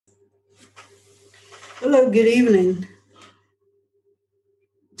Hello, good evening.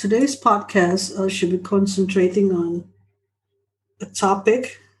 Today's podcast should be concentrating on a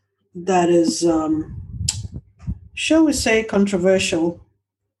topic that is, shall we say, controversial,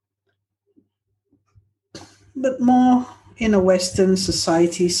 but more in a Western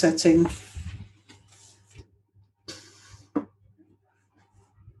society setting.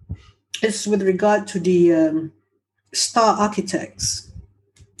 It's with regard to the star architects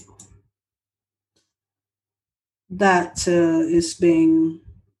that is being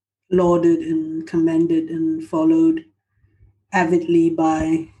lauded and commended and followed avidly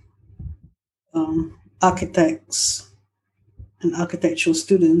by architects and architectural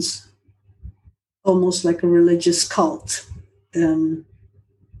students, almost like a religious cult. Um,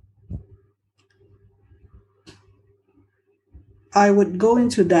 I would go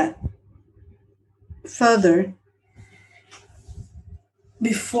into that further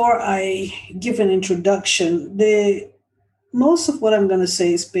before I give an introduction. The most of what I'm going to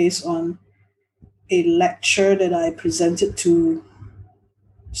say is based on a lecture that I presented to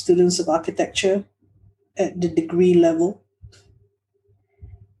students of architecture at the degree level.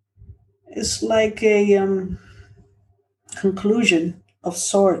 It's like a conclusion of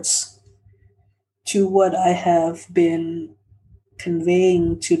sorts to what I have been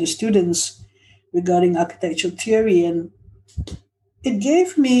conveying to the students regarding architectural theory, and it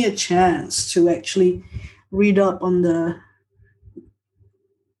gave me a chance to actually read up on the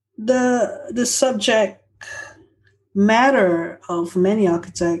subject matter of many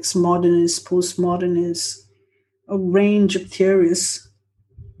architects, modernists, postmodernists, a range of theories.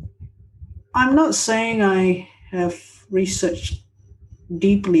 I'm not saying I have researched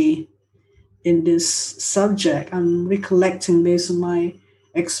deeply in this subject. I'm recollecting based on my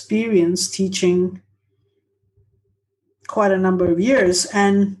experience teaching quite a number of years,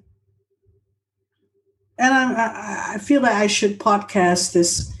 and I feel that I should podcast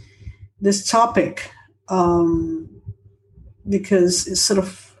this topic because it's sort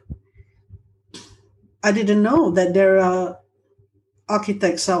of I didn't know that there are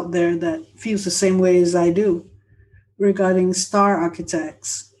architects out there that feels the same way as I do regarding star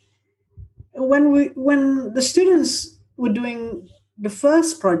architects. When the students were doing the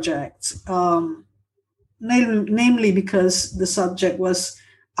first project, namely because the subject was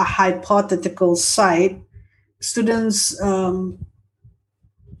a hypothetical site, students uh,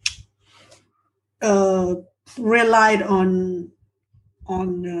 relied on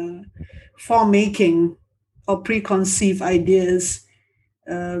form making or preconceived ideas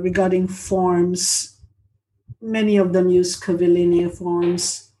regarding forms. Many of them use curvilinear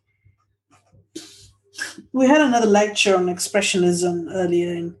forms. We had another lecture on expressionism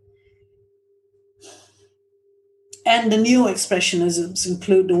earlier, and the new expressionisms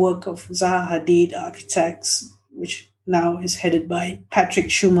include the work of Zaha Hadid architects, which now is headed by Patrick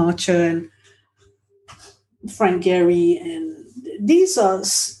Schumacher and Frank Gehry, and these are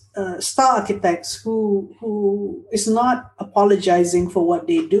star architects who is not apologizing for what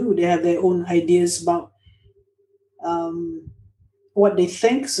they do. They have their own ideas about um, what they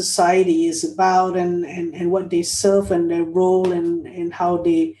think society is about, and what they serve and their role, and how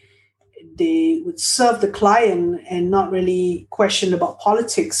they would serve the client and not really question about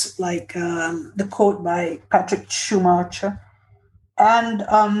politics, like the quote by Patrick Schumacher. And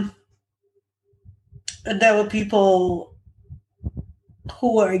there were people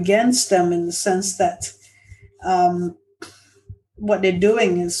who were against them in the sense that um, what they're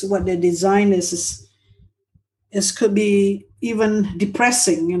doing is what their design is could be even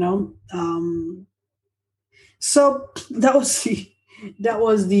depressing, so that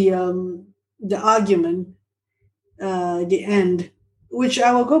was the argument, the end, which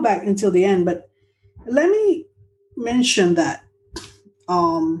I will go back until the end. But let me mention that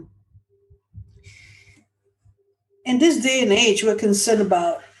um, in this day and age, we're concerned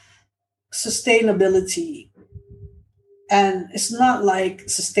about sustainability, and it's not like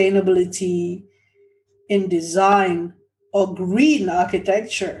sustainability in design or green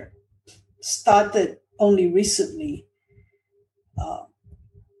architecture started only recently. Uh,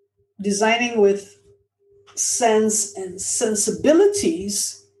 Designing with sense and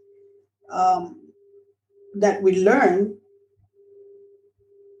sensibilities um, that we learn,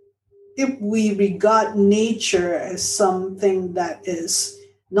 if we regard nature as something that is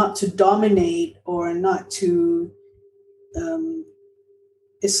not to dominate or not to um,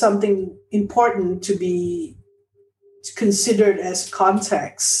 is something important to be considered as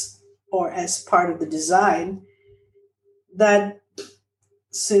context or as part of the design, that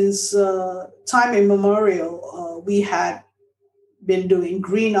since time immemorial we had been doing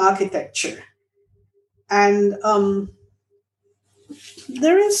green architecture, And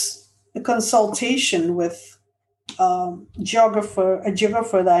there is a consultation with a geographer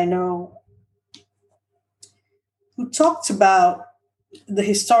that I know, who talked about the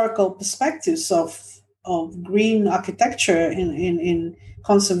historical perspectives of green architecture in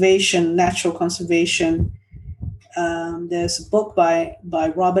conservation, natural conservation. There's a book by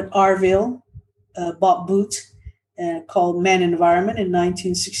Robert Arville, Bob Boot, called Man Environment in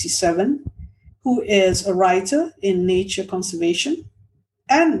 1967, who is a writer in nature conservation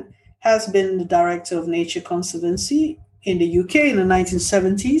and has been the director of Nature Conservancy in the UK in the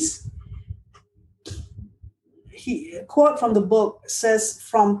 1970s. A quote from the book says,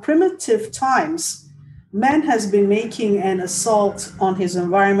 "From primitive times, man has been making an assault on his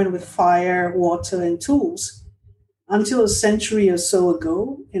environment with fire, water, and tools. Until a century or so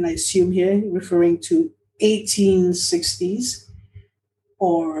ago," and I assume here referring to 1860s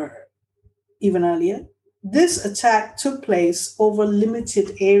or even earlier, "this attack took place over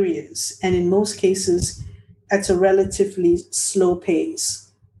limited areas and in most cases at a relatively slow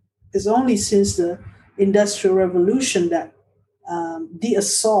pace. It's only since the Industrial Revolution that the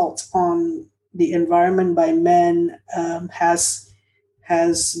assault on the environment by men has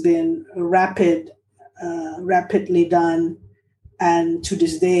been rapidly done, and to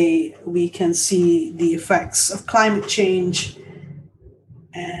this day we can see the effects of climate change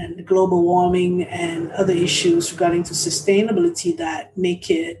and global warming and other issues regarding to sustainability that make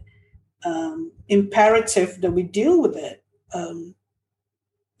it imperative that we deal with it. And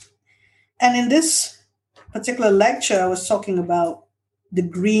in this particular lecture, I was talking about the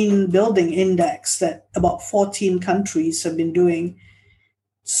Green Building Index that about 14 countries have been doing,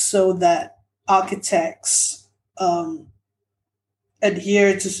 so that architects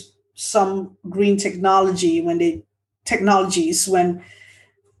adhere to some green technologies when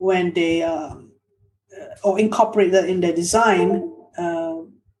they or incorporate that in their design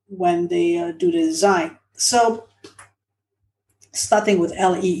when they do the design. So, starting with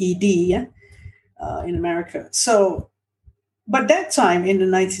LEED in America. So, but that time in the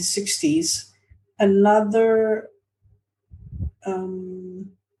 1960s, another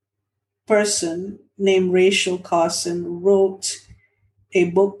person named Rachel Carson wrote a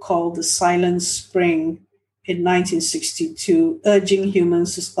book called The Silent Spring in 1962, urging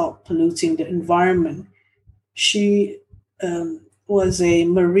humans to stop polluting the environment. She was a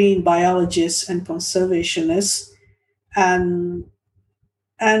marine biologist and conservationist, and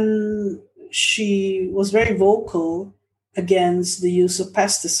she was very vocal against the use of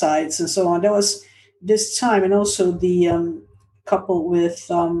pesticides and so on. There was this time, and also the coupled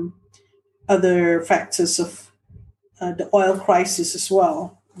with other factors of the oil crisis as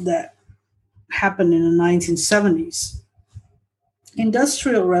well that happened in the 1970s.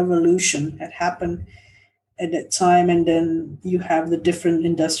 Industrial revolution had happened at that time, and then you have the different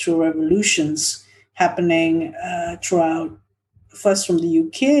industrial revolutions happening throughout, first from the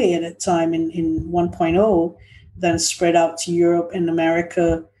UK at that time in 1.0, then spread out to Europe and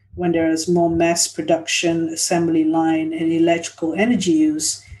America when there is more mass production, assembly line, and electrical energy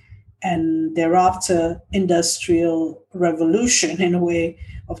use. And thereafter, industrial revolution in a way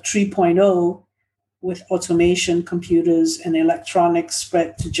of 3.0, with automation, computers, and electronics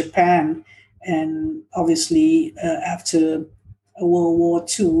spread to Japan. And obviously after World War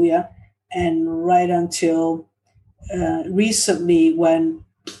II, yeah, and right until recently when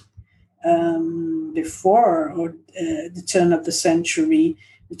before or the turn of the century,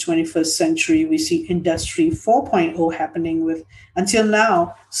 the 21st century, we see Industry 4.0 happening with, until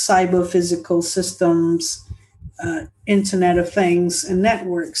now, cyber physical systems, Internet of Things, and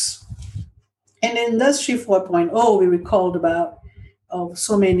networks. And in Industry 4.0, we recalled about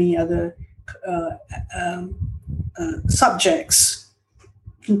so many other subjects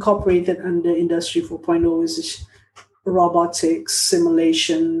incorporated under Industry 4.0, is robotics,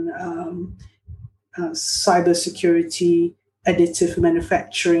 simulation, cybersecurity, additive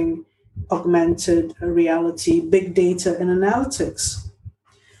manufacturing, augmented reality, big data, and analytics.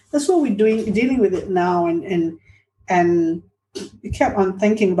 That's what we're dealing with it now, and we kept on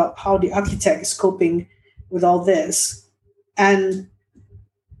thinking about how the architect is coping with all this, and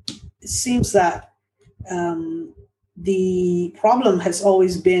it seems that the problem has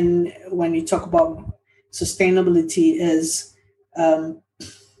always been, when you talk about sustainability, is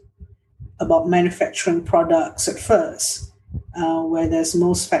about manufacturing products at first, where there's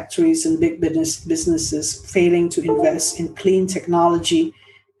most factories and big businesses failing to invest in clean technology,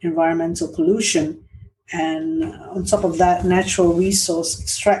 environmental pollution, and on top of that, natural resource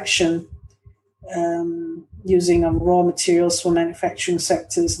extraction using raw materials for manufacturing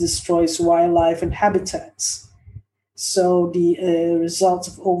sectors destroys wildlife and habitats. So the results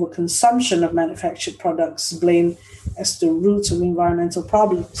of overconsumption of manufactured products blamed as the root of environmental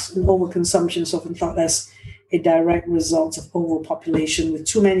problems. And overconsumption is often thought as a direct result of overpopulation with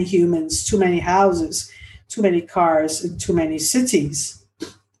too many humans, too many houses, too many cars, and too many cities.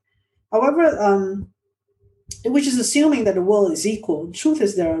 However, which is assuming that the world is equal. The truth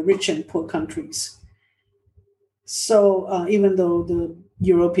is there are rich and poor countries. So even though the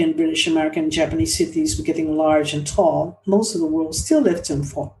European, British, American, Japanese cities were getting large and tall, most of the world still lived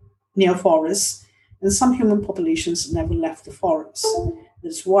near forests, and some human populations never left the forests.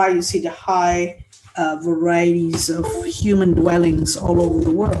 That's why you see the high varieties of human dwellings all over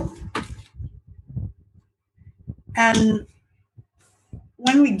the world. And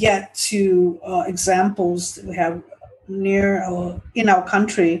when we get to examples that we have in our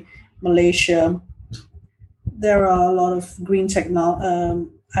country, Malaysia, there are a lot of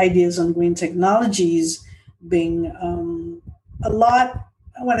ideas on green technologies being a lot.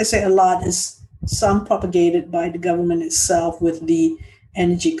 When I say a lot, is some propagated by the government itself with the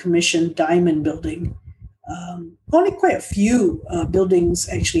Energy Commission diamond building. Only quite a few buildings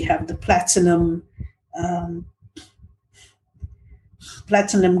actually have the platinum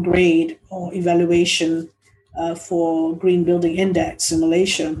grade or evaluation for Green Building Index in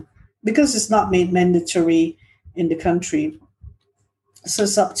Malaysia, because it's not made mandatory in the country. So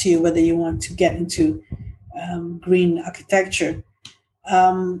it's up to you whether you want to get into green architecture.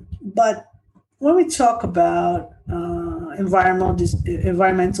 But when we talk about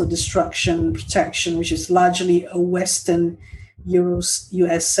environmental destruction protection, which is largely a Western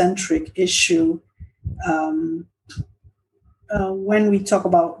US-centric issue, when we talk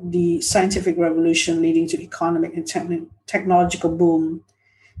about the scientific revolution leading to economic and technological boom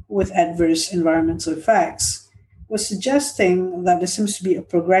with adverse environmental effects, we're suggesting that there seems to be a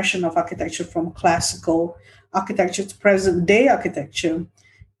progression of architecture from classical architecture to present-day architecture,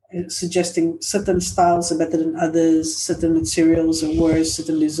 suggesting certain styles are better than others, certain materials are worse,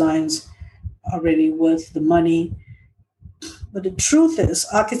 certain designs are really worth the money. But the truth is,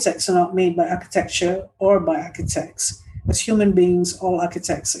 architects are not made by architecture or by architects. As human beings, all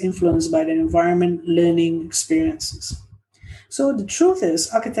architects are influenced by their environment, learning, experiences. So the truth is,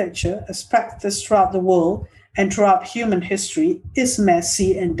 architecture, as practiced throughout the world and throughout human history, is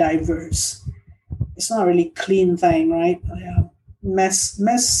messy and diverse. It's not a really clean thing, right?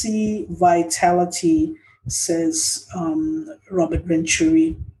 Messy vitality, says Robert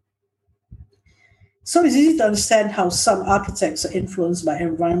Venturi. So it's easy to understand how some architects are influenced by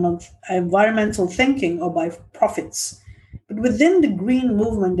environmental thinking or by profits. But within the green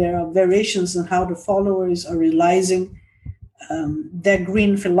movement, there are variations in how the followers are realizing their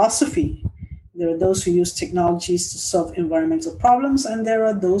green philosophy. There are those who use technologies to solve environmental problems, and there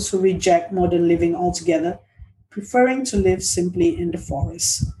are those who reject modern living altogether, preferring to live simply in the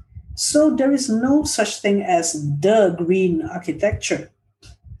forest. So there is no such thing as the green architecture.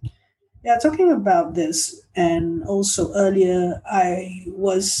 Yeah, talking about this, and also earlier I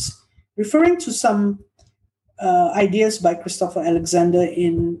was referring to some ideas by Christopher Alexander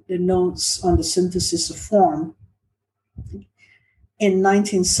in the Notes on the Synthesis of Form in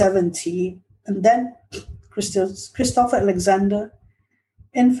 1970. And then Christopher Alexander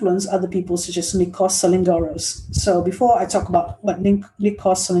influenced other people such as Nikos Salingaros. So before I talk about what Nikos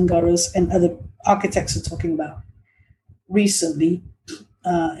Salingaros and other architects are talking about recently,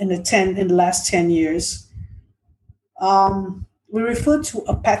 in the last 10 years, we refer to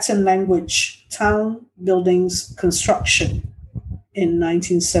a pattern language, town buildings construction, in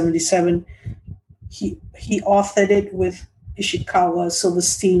 1977. He authored it with Ishikawa,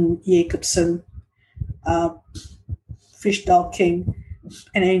 Silverstein, Jacobson, Fishdall King,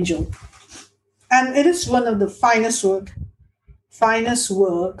 and Angel. And it is one of the finest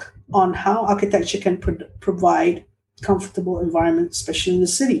work on how architecture can provide comfortable environment, especially in the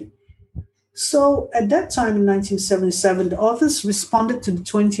city. So at that time in 1977, the authors responded to the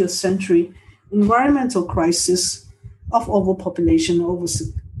 20th century environmental crisis of overpopulation and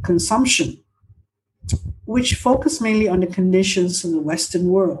overconsumption, which focused mainly on the conditions in the Western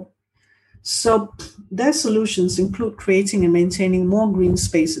world. So their solutions include creating and maintaining more green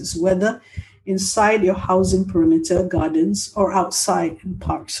spaces, whether inside your housing perimeter, gardens, or outside in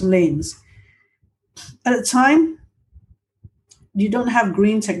parks and lanes. At the time, you don't have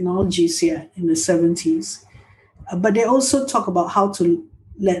green technologies yet in the 70s, but they also talk about how to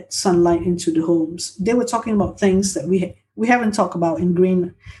let sunlight into the homes. They were talking about things that we haven't talked about in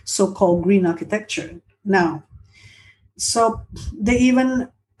green, so-called green architecture now. So they even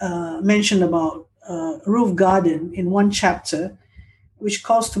mentioned about roof garden in one chapter, which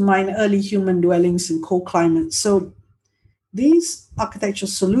calls to mind early human dwellings in cold climates. So these architectural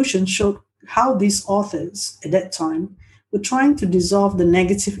solutions showed how these authors at that time were trying to dissolve the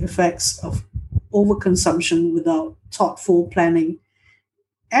negative effects of overconsumption without thoughtful planning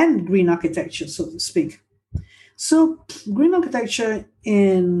and green architecture, so to speak. So, green architecture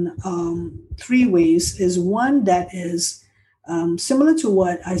in three ways is one that is similar to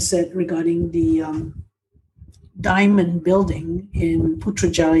what I said regarding the diamond building in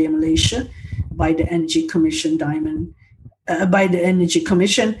Putrajaya, Malaysia, by the Energy Commission by the Energy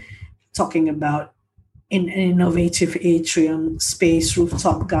Commission, talking about an innovative atrium, space,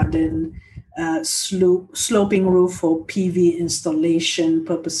 rooftop garden, sloping roof for PV installation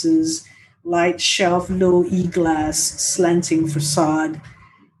purposes, light shelf, low e-glass, slanting facade,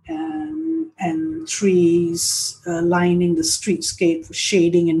 and trees lining the streetscape for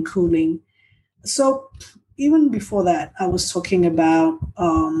shading and cooling. So even before that, I was talking about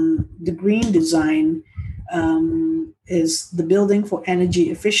the green design is the building for energy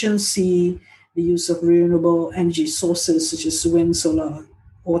efficiency, the use of renewable energy sources such as wind, solar,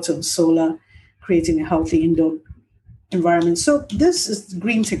 water, solar, creating a healthy indoor environment. So this is the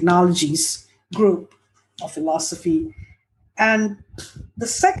green technologies group of philosophy. And the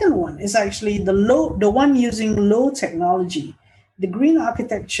second one is actually the one using low technology, the green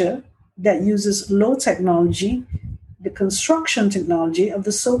architecture that uses low technology, the construction technology of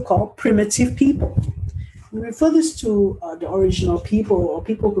the so-called primitive people. We refer this to the original people, or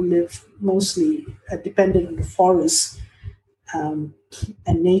people who live mostly dependent on the forest and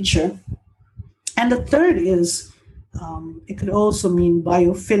nature. And the third is it could also mean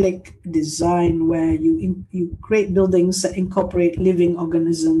biophilic design, where you create buildings that incorporate living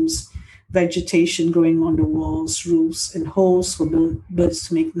organisms, vegetation growing on the walls, roofs, and holes for birds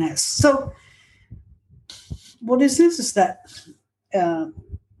to make nests. So what is this is that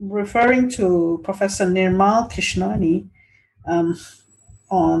referring to Professor Nirmal Krishnani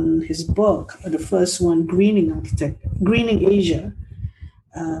on his book, the first one, Greening Asia,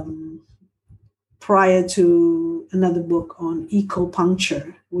 prior to another book on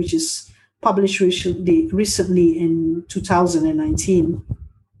eco-puncture, which is published recently in 2019.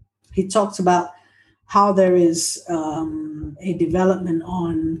 He talks about how there is a development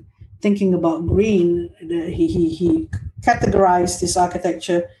on thinking about green. He categorized this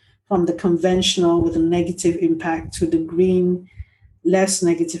architecture from the conventional with a negative impact to the green, less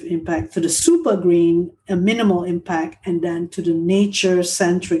negative impact, to the super green, a minimal impact, and then to the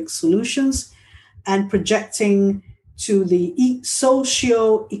nature-centric solutions, and projecting to the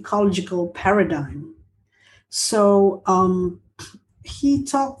socio-ecological paradigm. So he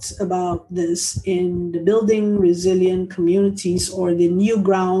talked about this in the Building Resilient Communities, or the New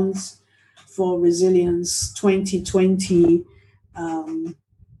Grounds for Resilience 2020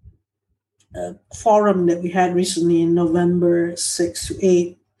 forum that we had recently in November 6 to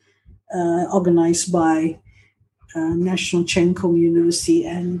 8, organized by National Cheng Kung University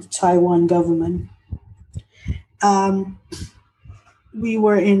and Taiwan government. We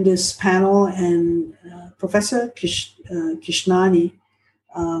were in this panel, and Professor Krishnani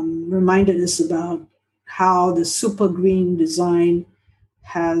reminded us about how the super green design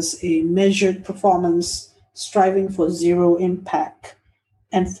has a measured performance, striving for zero impact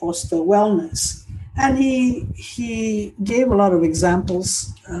and foster wellness. And he gave a lot of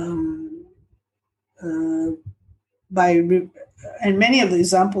examples and many of the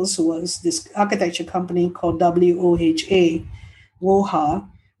examples was this architecture company called WOHA,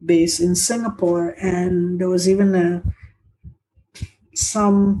 based in Singapore. And there was even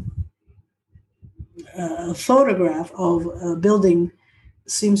some photograph of a building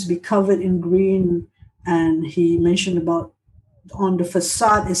seems to be covered in green. And he mentioned about on the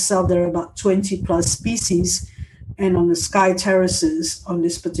facade itself, there are about 20 plus species. And on the sky terraces on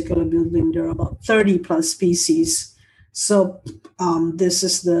this particular building, there are about 30 plus species. So is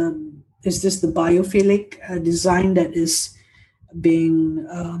this the biophilic design that is being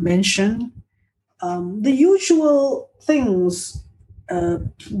mentioned? The usual things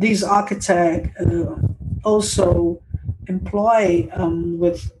these architects also employ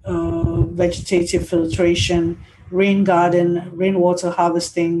with vegetative filtration, rain garden, rainwater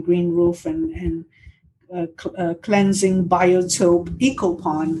harvesting, green roof, and cleansing biotope,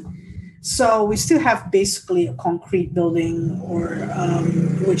 eco-pond. So we still have basically a concrete building, or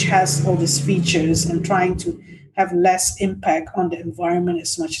which has all these features, and trying to have less impact on the environment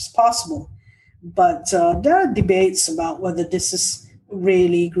as much as possible. But there are debates about whether this is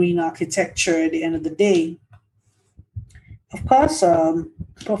really green architecture at the end of the day. Of course,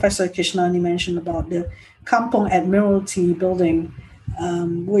 Professor Kishnani mentioned about the Kampong Admiralty building,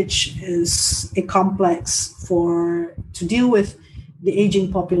 which is a complex for to deal with the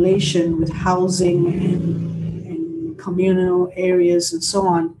aging population, with housing and communal areas and so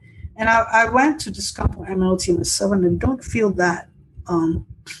on. And I went to this Kampong Admiralty myself, and I don't feel that um,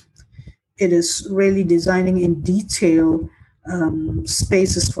 it is really designing in detail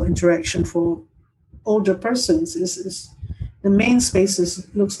spaces for interaction for older persons. Is the main spaces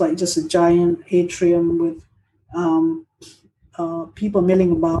looks like just a giant atrium with um, people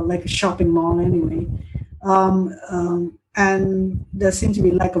milling about, like a shopping mall anyway. And there seems to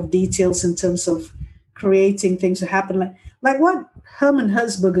be lack of details in terms of creating things to happen, like what Herman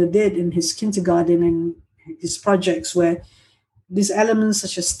Hertzberger did in his kindergarten and his projects, where these elements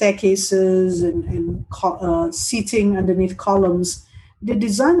such as staircases and seating underneath columns, they're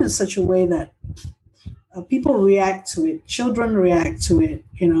designed in such a way that people react to it. Children react to it.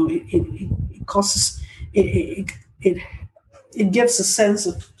 It causes it it gives a sense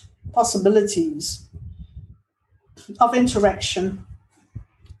of possibilities of interaction,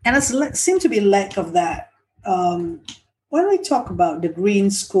 and it seemed to be lack of that. Um, when we talk about the green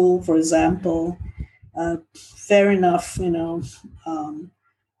school, for example, fair enough,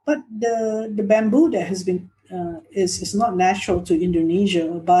 but the bamboo that has been is not natural to Indonesia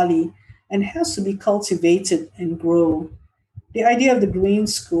or Bali, and has to be cultivated and grow. The idea of the green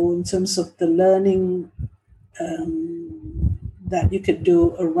school, in terms of the learning that you could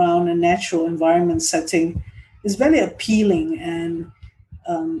do around a natural environment setting, is very appealing, and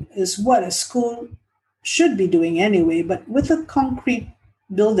is what a school should be doing anyway. But with a concrete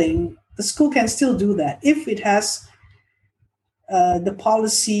building, the school can still do that if it has the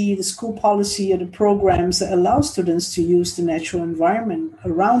policy, the school policy, or the programs that allow students to use the natural environment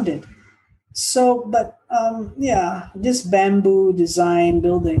around it. So, but yeah, this bamboo design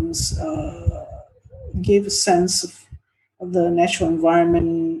buildings gave a sense of the natural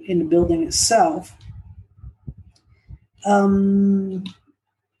environment in the building itself. Um,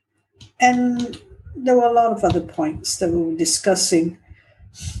 and there were a lot of other points that we were discussing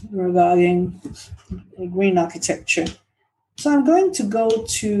regarding green architecture. So I'm going to go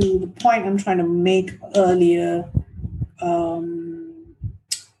to the point I'm trying to make earlier. Um,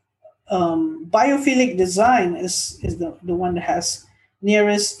 Biophilic design is the one that has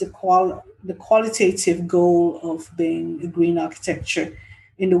nearest the qualitative goal of being a green architecture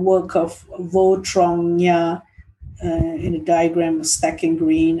in the work of Vo Trong Nha, in the diagram of Stacking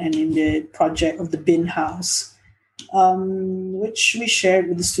Green, and in the project of the Bin House, which we shared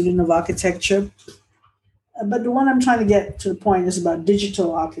with the student of architecture. But the one I'm trying to get to the point is about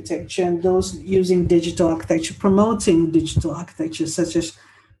digital architecture and those using digital architecture, promoting digital architecture, such as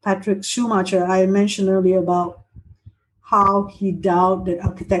Patrick Schumacher. I mentioned earlier about how he doubted that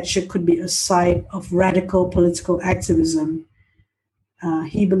architecture could be a site of radical political activism.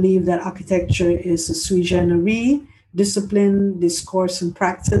 He believed that architecture is a sui generis discipline, discourse, and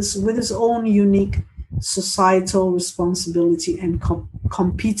practice with its own unique societal responsibility and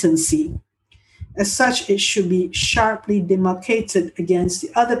competency. As such, it should be sharply demarcated against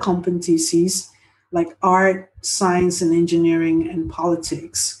the other competencies like art, science, and engineering, and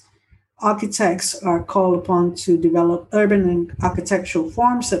politics. Architects are called upon to develop urban and architectural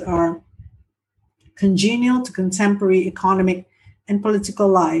forms that are congenial to contemporary economic and political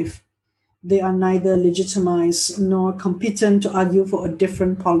life. They are neither legitimized nor competent to argue for a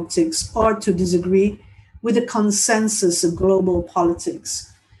different politics or to disagree with the consensus of global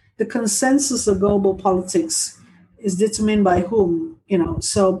politics. The consensus of global politics is determined by whom?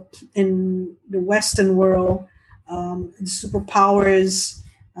 So in the Western world, the superpowers,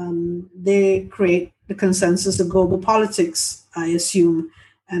 they create the consensus of global politics, I assume,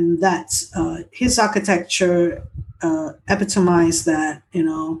 and that his architecture epitomized that,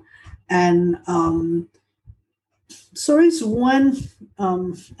 and so it's one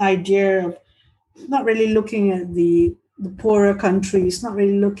idea of not really looking at the poorer countries, not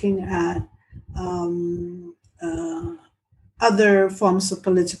really looking at other forms of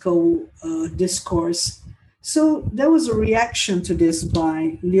political discourse. So there was a reaction to this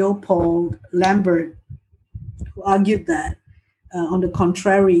by Leopold Lambert, who argued that, on the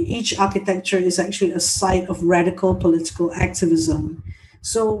contrary, each architecture is actually a site of radical political activism.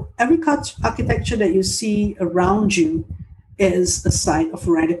 So every architecture that you see around you is a site of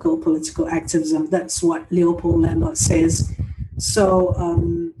radical political activism. That's what Leopold Lambert says. So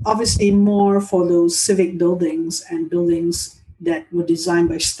obviously more for those civic buildings and buildings that were designed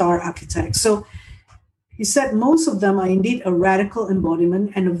by star architects. So He said most of them are indeed a radical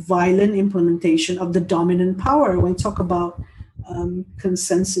embodiment and a violent implementation of the dominant power. When we talk about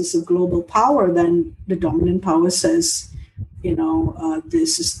consensus of global power, then the dominant power says,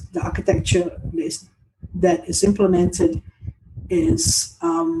 this is the architecture that is implemented is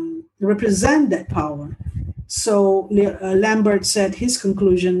represent that power. So Lambert said his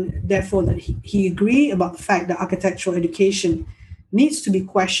conclusion, therefore, that he agreed about the fact that architectural education needs to be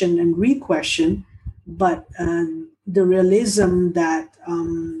questioned and re-questioned, but the realism that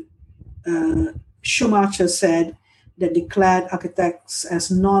Schumacher said, that declared architects as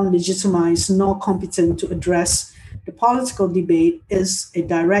non-legitimized nor competent to address the political debate, is a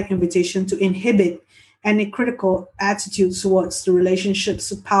direct invitation to inhibit any critical attitude towards the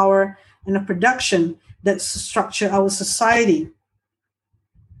relationships of power and the production that structure our society.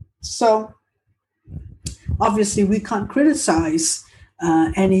 So obviously we can't criticize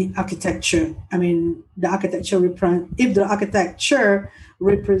any architecture. I mean, if the architecture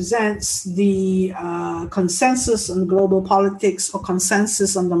represents the consensus on global politics, or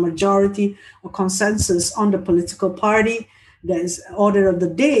consensus on the majority, or consensus on the political party, that is order of the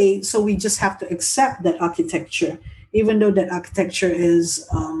day. So we just have to accept that architecture, even though that architecture is,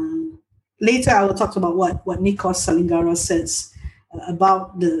 later I will talk about what Nikos Salingaros says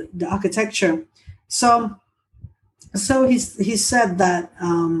about the architecture. So he said that,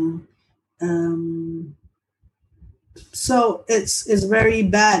 so it's very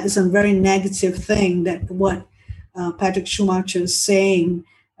bad. It's a very negative thing that what Patrick Schumacher is saying,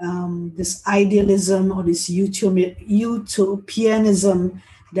 this idealism or this utopianism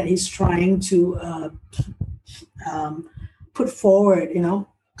that he's trying to put forward.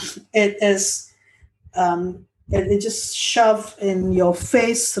 It is it just shoved in your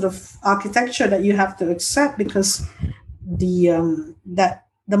face sort of architecture that you have to accept, because the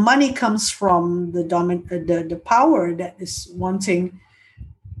money comes from the power that is wanting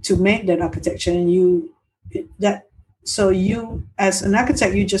to make that architecture, and so you as an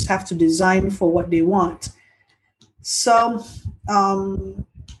architect, you just have to design for what they want. So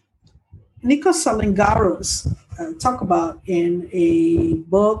Nikos Salingaros talk about in a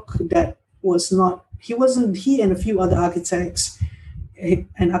book that he and a few other architects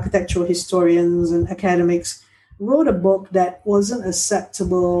and architectural historians and academics wrote a book that wasn't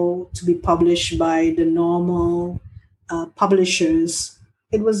acceptable to be published by the normal publishers.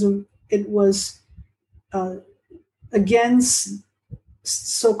 It was against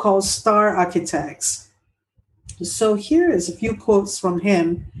so-called star architects. So here is a few quotes from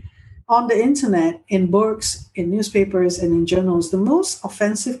him. On the internet, in books, in newspapers, and in journals, the most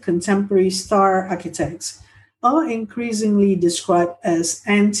offensive contemporary star architects are increasingly described as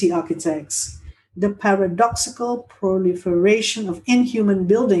anti-architects. The paradoxical proliferation of inhuman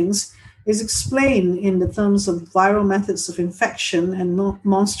buildings is explained in the terms of viral methods of infection and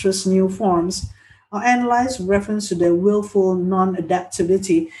monstrous new forms, are analyzed with reference to their willful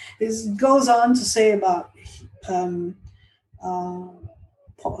non-adaptability. It goes on to say about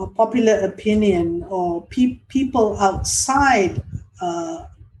popular opinion or people outside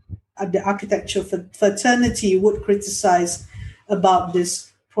the architecture fraternity would criticize about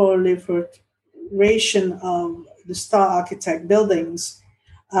this proliferation of the star architect buildings.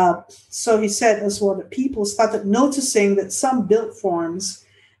 So he said as well that people started noticing that some built forms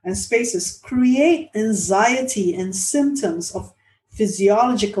and spaces create anxiety and symptoms of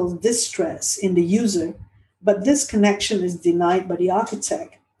physiological distress in the user, but this connection is denied by the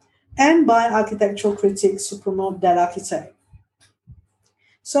architect and by architectural critics who promote that architect.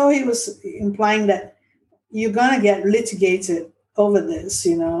 So he was implying that you're going to get litigated over this,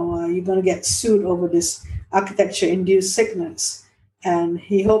 you're going to get sued over this architecture-induced sickness. And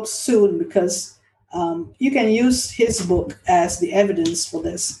he hopes soon, because you can use his book as the evidence for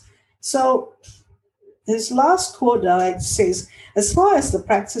this. So his last quote that I like to say is, as far as the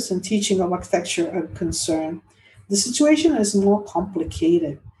practice and teaching of architecture are concerned, the situation is more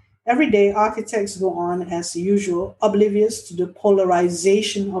complicated. Every day, architects go on as usual, oblivious to the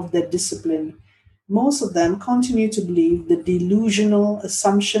polarization of their discipline. Most of them continue to believe the delusional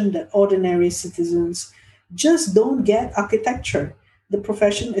assumption that ordinary citizens just don't get architecture. The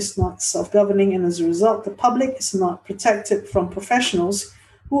profession is not self-governing, and as a result, the public is not protected from professionals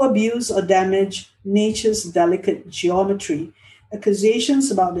who abuse or damage nature's delicate geometry.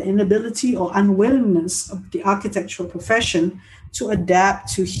 Accusations about the inability or unwillingness of the architectural profession to adapt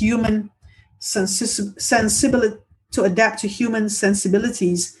to human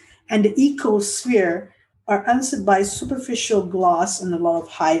sensibilities and the ecosphere are answered by superficial gloss and a lot of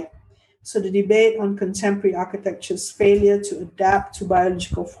hype. So the debate on contemporary architecture's failure to adapt to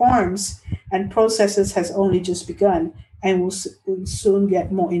biological forms and processes has only just begun and will soon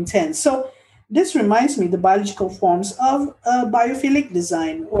get more intense. So this reminds me the biological forms of biophilic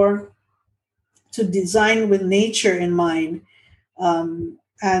design, or to design with nature in mind.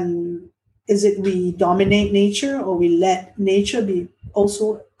 And is it we dominate nature, or we let nature be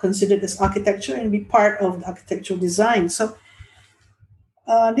also considered as architecture and be part of the architectural design? So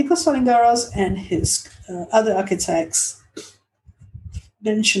Nikos Salingaros and his other architects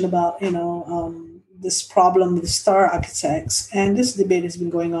mentioned about, this problem with star architects, and this debate has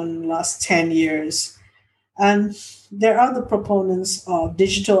been going on in the last 10 years. And there are the proponents of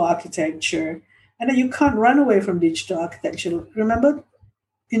digital architecture, and that you can't run away from digital architecture. Remember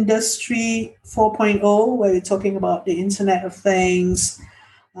Industry 4.0, where we're talking about the Internet of Things,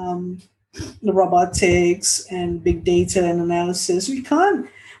 um, the robotics and big data and analysis. We can't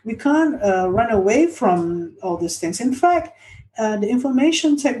run away from all these things. In fact, the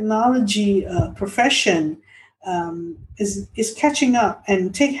information technology profession is catching up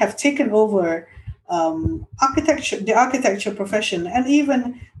and have taken over the architecture profession, and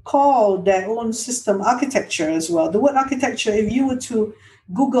even call their own system architecture as well. The word architecture, if you were to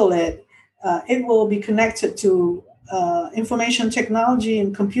Google it, it will be connected to information technology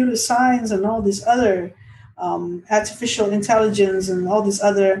and computer science and all these other artificial intelligence and all these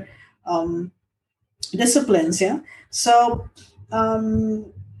other um, disciplines. Yeah. So,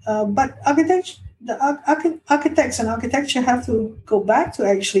 but architects and architecture have to go back to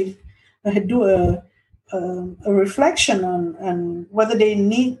actually do a reflection on whether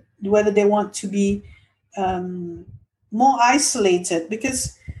they want to be um, more isolated,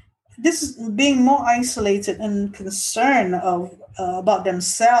 because this is being more isolated and concerned of about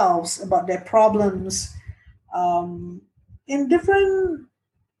themselves, about their problems. In different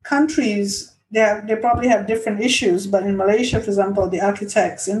countries, they probably have different issues, but in Malaysia, for example, the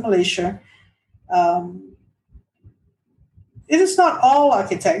architects in Malaysia, um, it is not all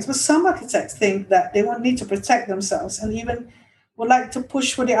architects, but some architects think that they won't need to protect themselves, and even would like to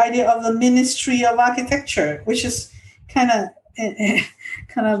push for the idea of the Ministry of Architecture, which is kind of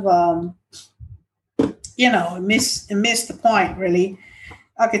kind of miss the point, really.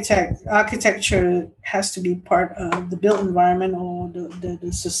 Architecture has to be part of the built environment, or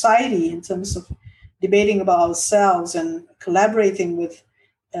the society, in terms of debating about ourselves and collaborating with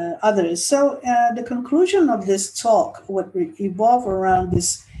others. So the conclusion of this talk would evolve around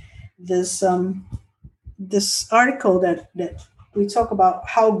this this article that we talk about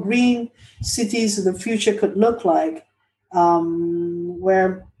how green cities of the future could look like,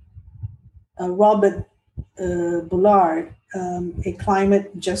 where Robert Bullard, a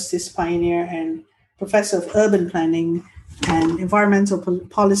climate justice pioneer and professor of urban planning and environmental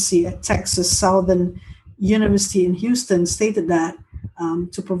policy at Texas Southern University in Houston, stated that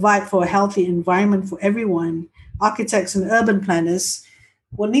to provide for a healthy environment for everyone, architects and urban planners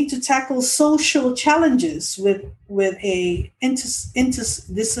will need to tackle social challenges with a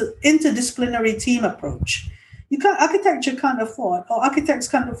interdisciplinary team approach. Architecture can't afford, or architects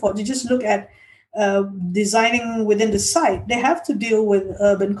can't afford to just look at designing within the site. They have to deal with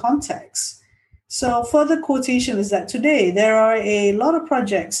urban context. So further quotation is that today there are a lot of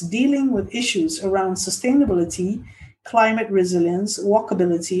projects dealing with issues around sustainability, climate resilience,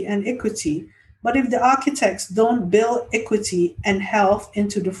 walkability, and equity. But if the architects don't build equity and health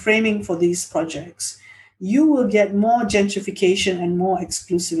into the framing for these projects, you will get more gentrification and more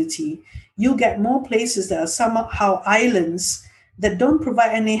exclusivity. You'll get more places that are somehow islands that don't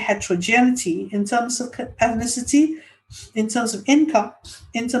provide any heterogeneity in terms of ethnicity, in terms of income,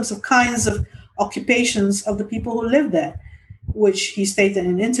 in terms of kinds of occupations of the people who live there, which he stated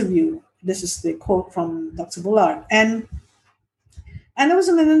in an interview. This is the quote from Dr. Bullard. And there was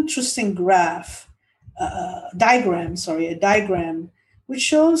an interesting a diagram, which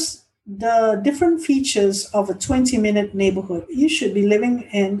shows the different features of a 20-minute neighborhood. You should be living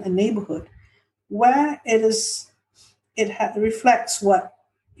in a neighborhood where reflects what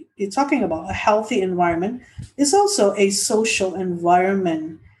you're talking about. A healthy environment is also a social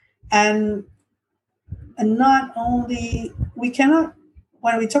environment. And not only, we cannot,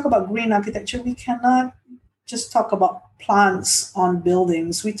 when we talk about green architecture, we cannot just talk about plants on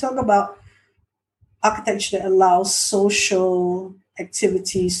buildings. We talk about architecture that allows social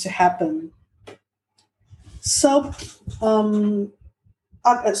activities to happen. So,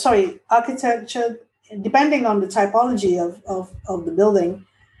 architecture, depending on the typology of the building,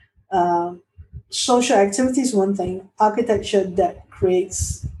 social activity is one thing. Architecture that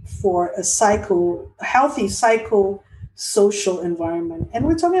creates for a healthy social environment. And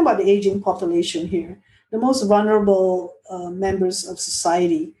we're talking about the aging population here, the most vulnerable members of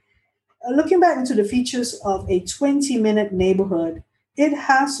society. Looking back into the features of a 20-minute neighborhood, it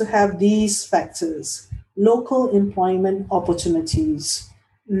has to have these factors: local employment opportunities,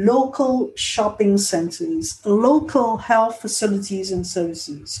 local shopping centers, local health facilities and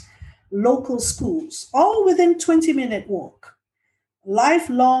services, local schools, all within 20-minute walk,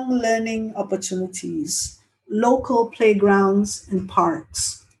 lifelong learning opportunities, local playgrounds and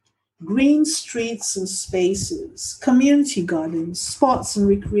parks, green streets and spaces, community gardens, sports and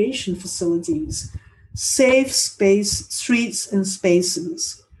recreation facilities, safe space, streets and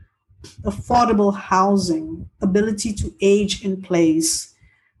spaces, affordable housing, ability to age in place,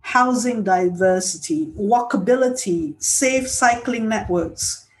 housing diversity, walkability, safe cycling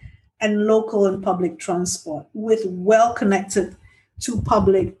networks, and local and public transport with well connected to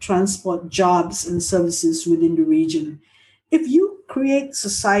public transport jobs and services within the region. If you create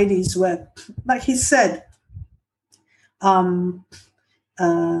societies where, like he said, um,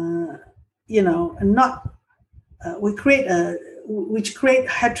 uh, not we create a which create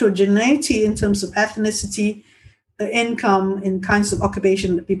heterogeneity in terms of ethnicity, income, and kinds of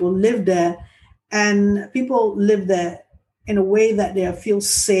occupation that people live there, and people live there in a way that they feel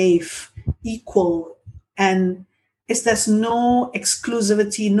safe, equal, and there's no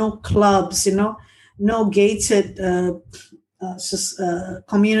exclusivity, no clubs, no gated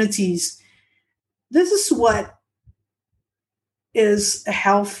communities. This is what is a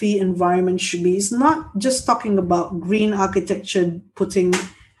healthy environment should be. It's not just talking about green architecture, putting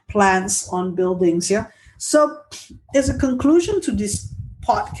plants on buildings. Yeah. So, as a conclusion to this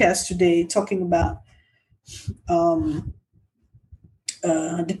podcast today, talking about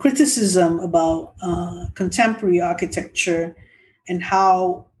the criticism about contemporary architecture and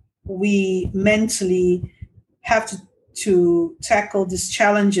how we mentally have to tackle these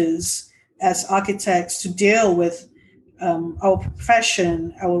challenges as architects to deal with our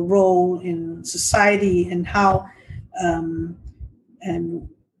profession, our role in society, and how and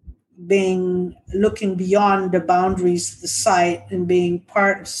being looking beyond the boundaries of the site and being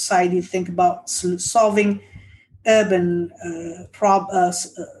part of society, think about solving urban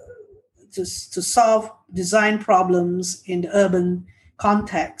to solve design problems in the urban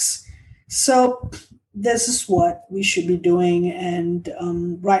context. So this is what we should be doing, and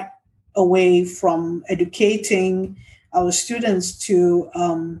right away from educating our students to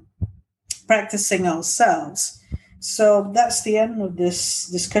practicing ourselves. So that's the end of this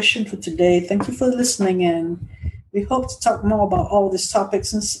discussion for today. Thank you for listening, and we hope to talk more about all these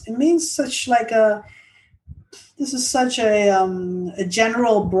topics. And it means this is such a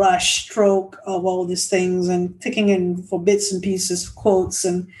general brush stroke of all these things, and taking in for bits and pieces, quotes,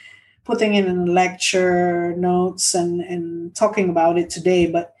 and putting it in lecture notes and talking about it today.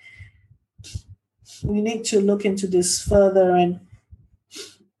 But we need to look into this further and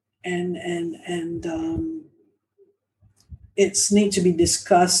it's need to be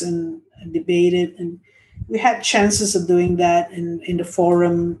discussed and debated. And we had chances of doing that in the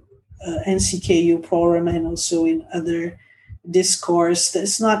forum, NCKU forum, and also in other discourse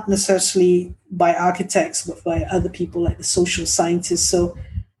that's not necessarily by architects, but by other people like the social scientists. So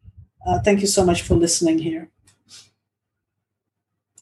thank you so much for listening here.